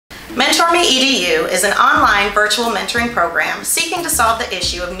MentorMeEdu is an online virtual mentoring program seeking to solve the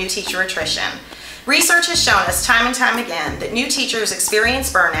issue of new teacher attrition. Research has shown us time and time again that new teachers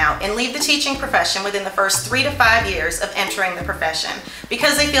experience burnout and leave the teaching profession within the first 3 to 5 years of entering the profession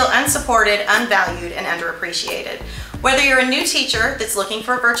because they feel unsupported, unvalued, and underappreciated. Whether you're a new teacher that's looking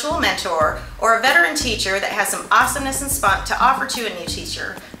for a virtual mentor or a veteran teacher that has some awesomeness and spunk to offer to a new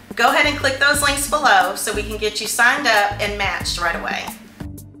teacher, go ahead and click those links below so we can get you signed up and matched right away.